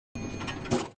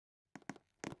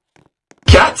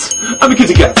Cat, I'm a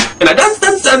kitty cat, and I dance,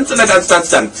 dance, dance, and I dance, dance,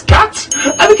 dance. Cat,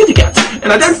 I'm a kitty cat,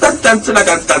 and I dance, dance, dance, and I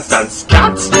dance, dance, dance.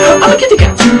 Cat, I'm a kitty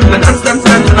cat, and I dance, dance,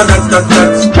 dance, and I dance, dance,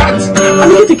 dance. Cat, I'm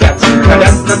a kitty cat, and I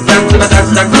dance, dance, dance, and I dance,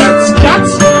 dance, dance. Cat,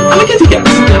 I'm a kitty cat,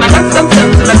 and I dance, dance,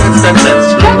 dance, and I dance, dance,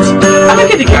 dance. Cat, I'm a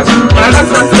kitty cat, and I dance,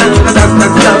 dance, dance, and I dance,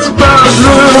 dance, dance. Birds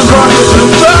live on the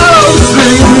birds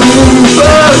sing,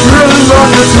 birds live on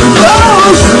the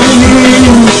birds sing.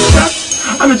 Cat,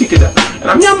 I'm a kitty cat, and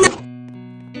I'm yum.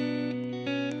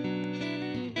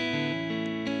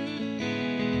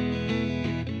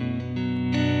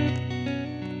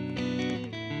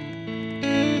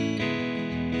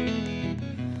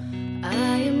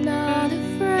 I am not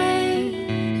afraid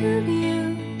of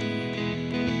you.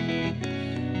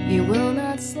 You will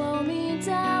not slow me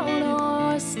down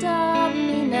or stop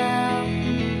me now.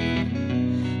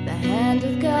 The hand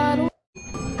of God.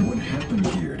 What happened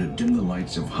here to dim the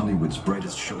lights of Hollywood's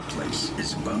brightest showplace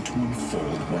is about to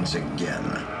unfold once again.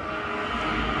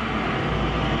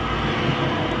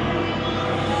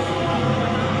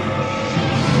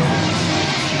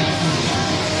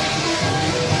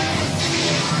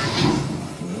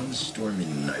 One stormy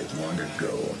night long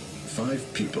ago,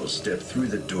 5 people stepped through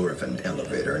the door of an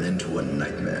elevator and into a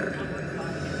nightmare.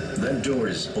 That door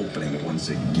is opening once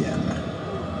again,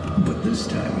 but this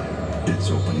time, it's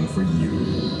opening for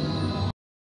you.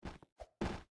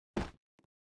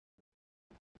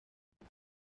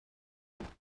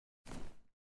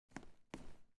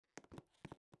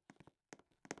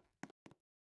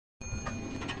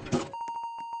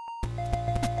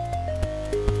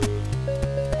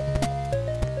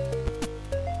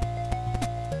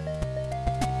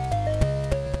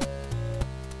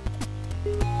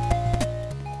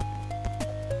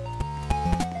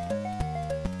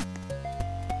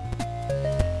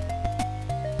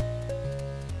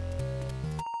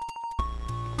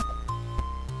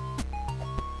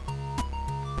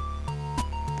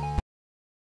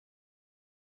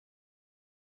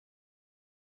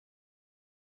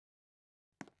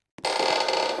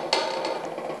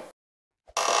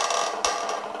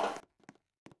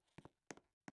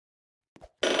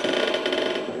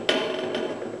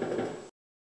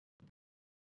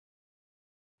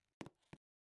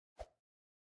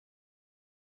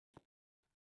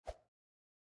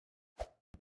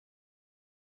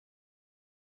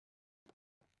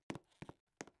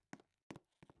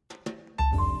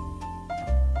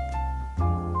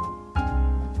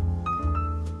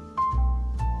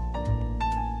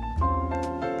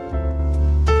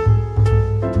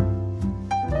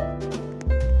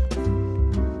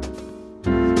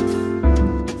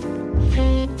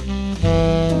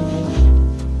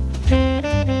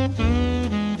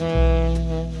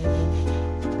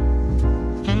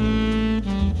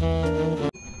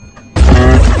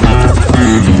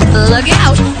 Look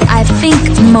out! I think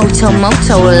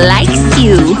Moto likes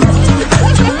you.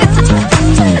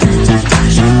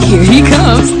 Here he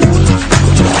comes.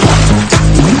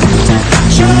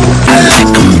 I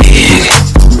like 'em big,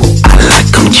 I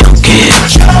like 'em chunky, I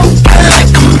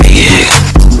like 'em big,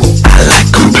 I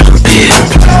like 'em plumpy,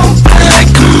 I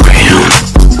like 'em round,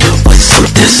 with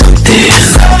something, something,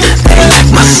 they like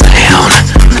my sound.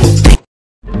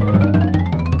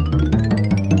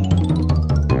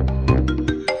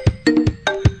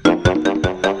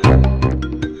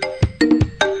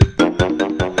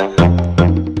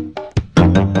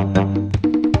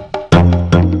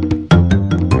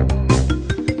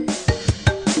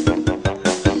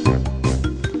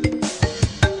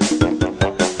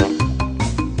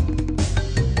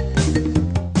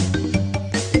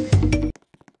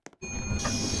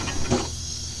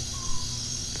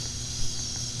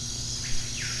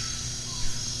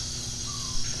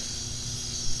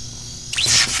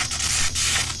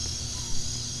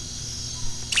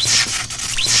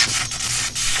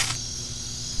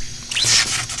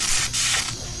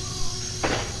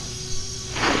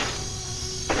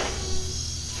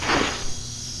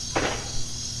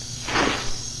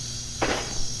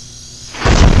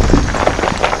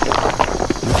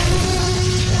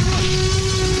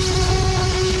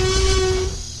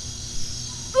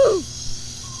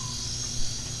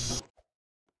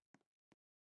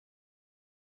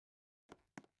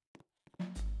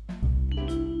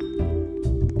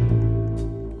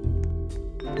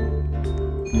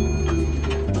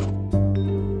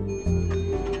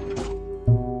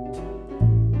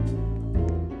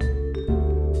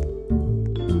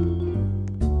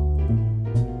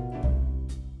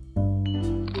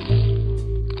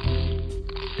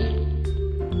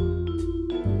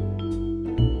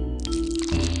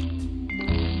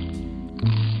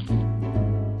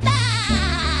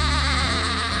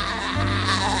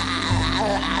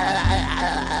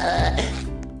 Chocolate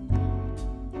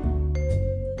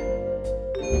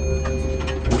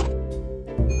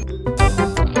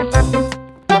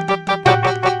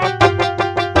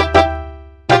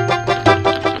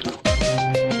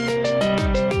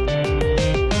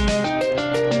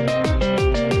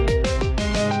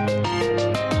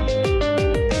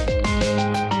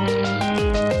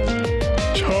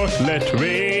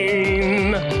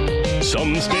rain.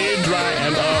 Some stay dry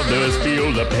and others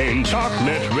feel the pain.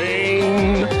 Chocolate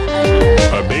rain.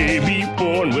 A baby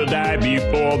born will die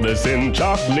before the sin.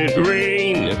 Chocolate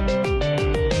rain.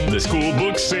 The school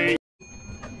books say.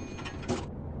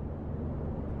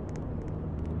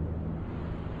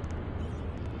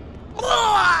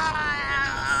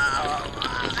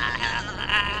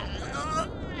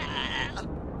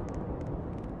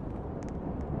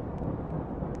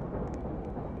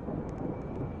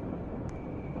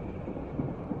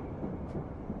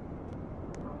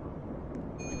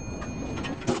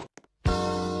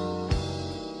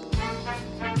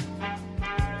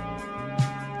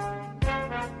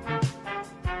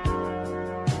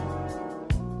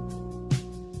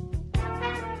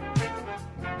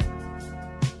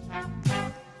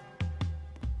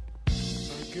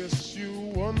 Guess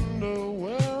you wonder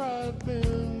where I've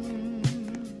been.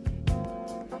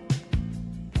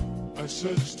 I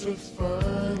searched to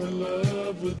find the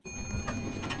love with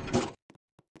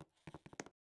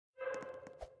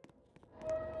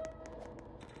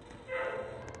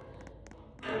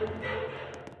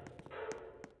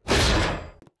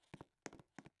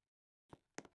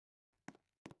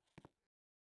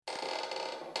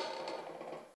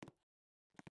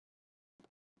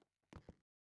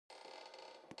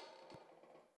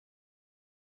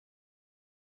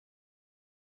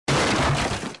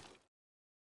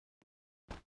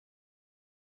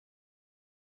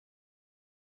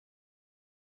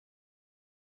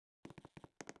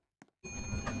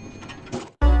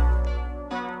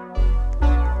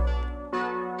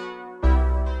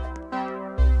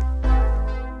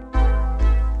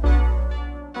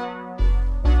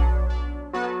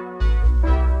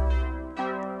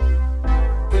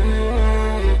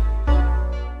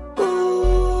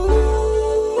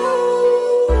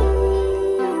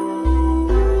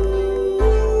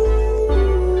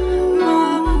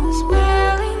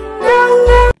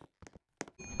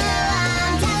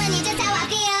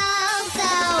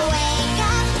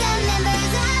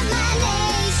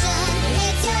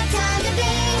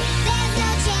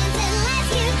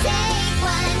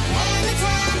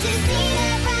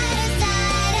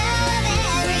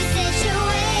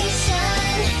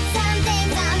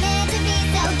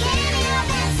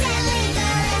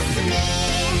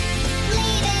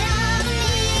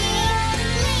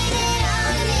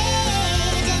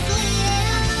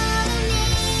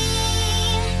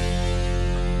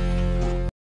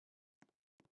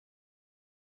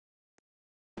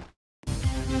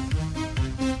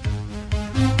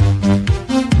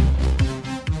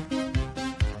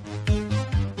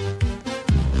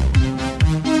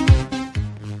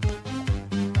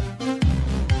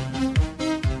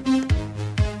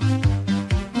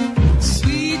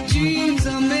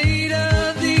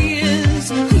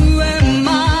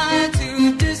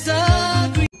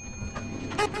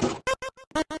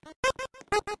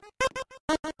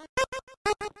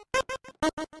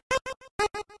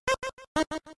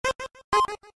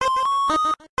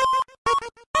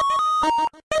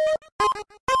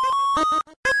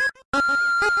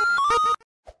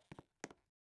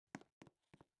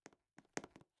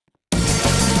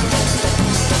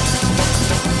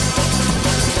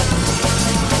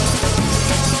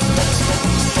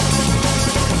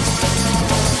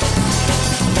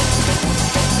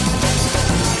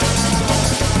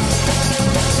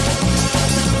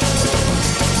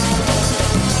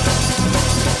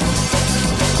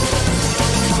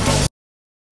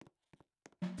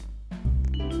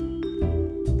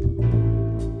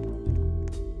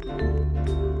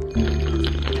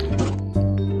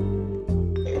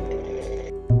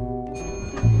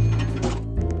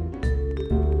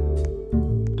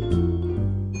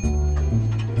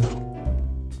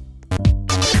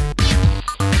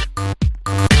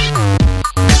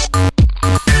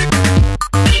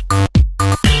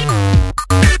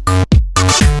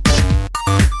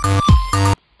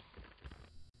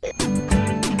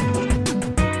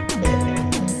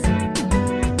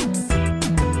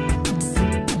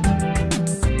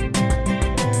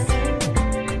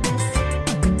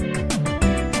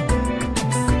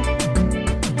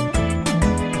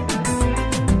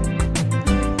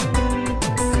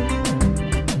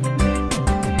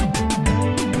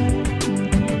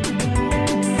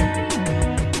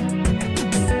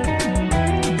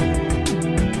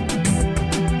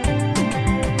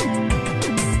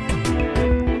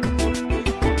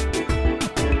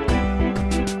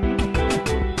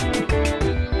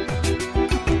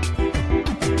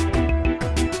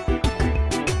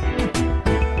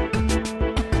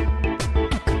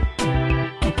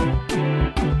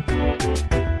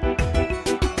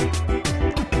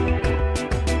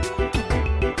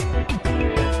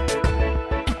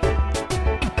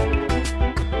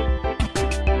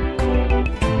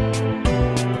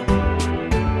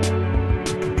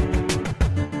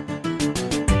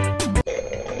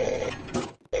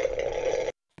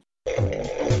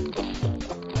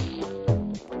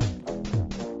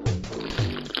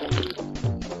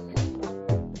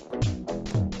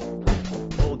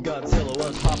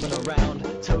stomping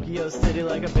around Tokyo City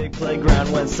like a big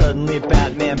playground, when suddenly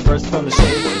Batman burst from the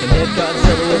shade and hit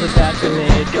Godzilla with a bat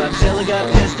grenade. Godzilla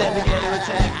got pissed and began to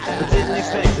attack, but didn't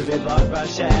expect to be blocked by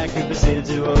Shaq, who proceeded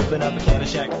to open up a can of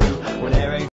Shaq Fu when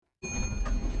airing.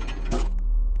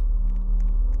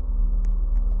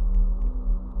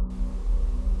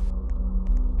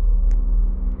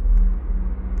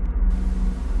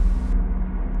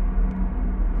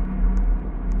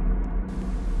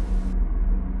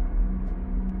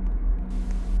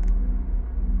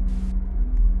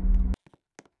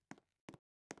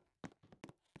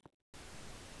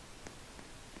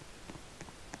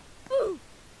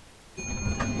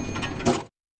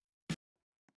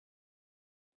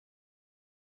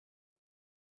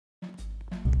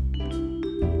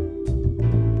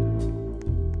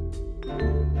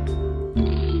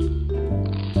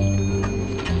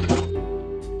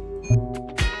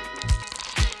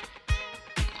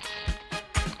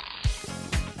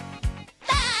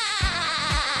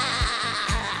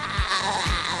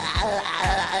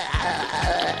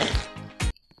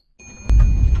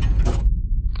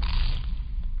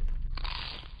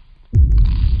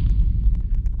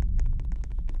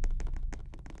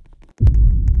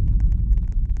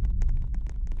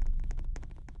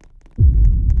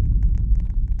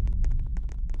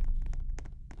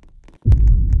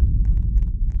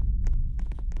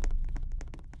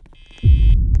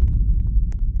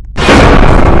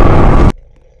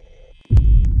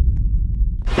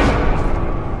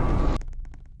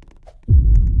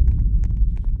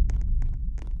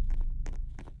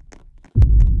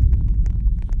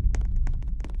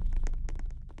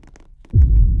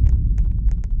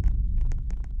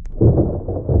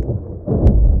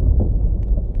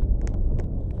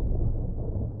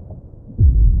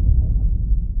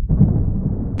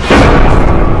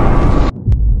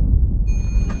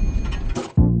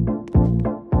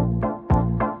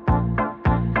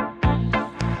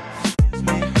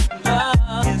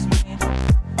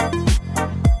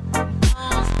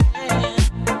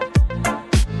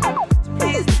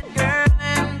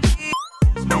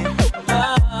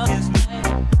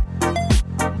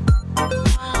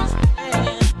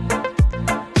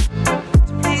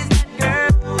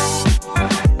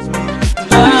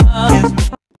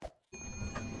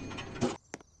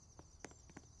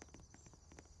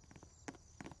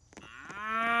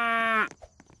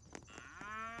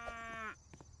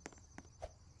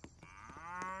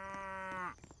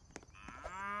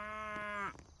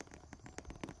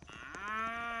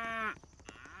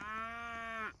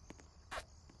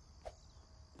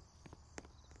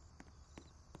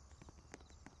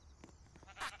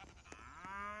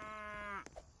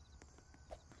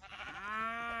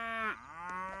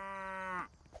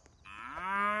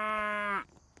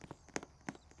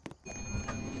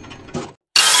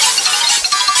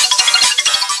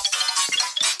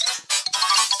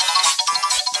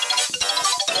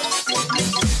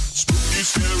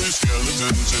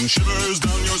 And shivers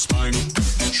down your spine.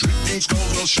 Shrieking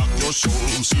skulls will shock your soul,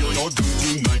 seal your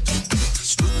doom tonight.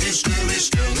 Spooky, scary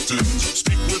skeletons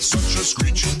speak with such a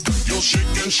screech. You'll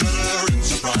shake and shudder in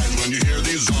surprise when you hear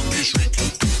these zombies shriek.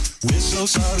 We're so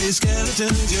sorry,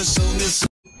 skeletons, you're so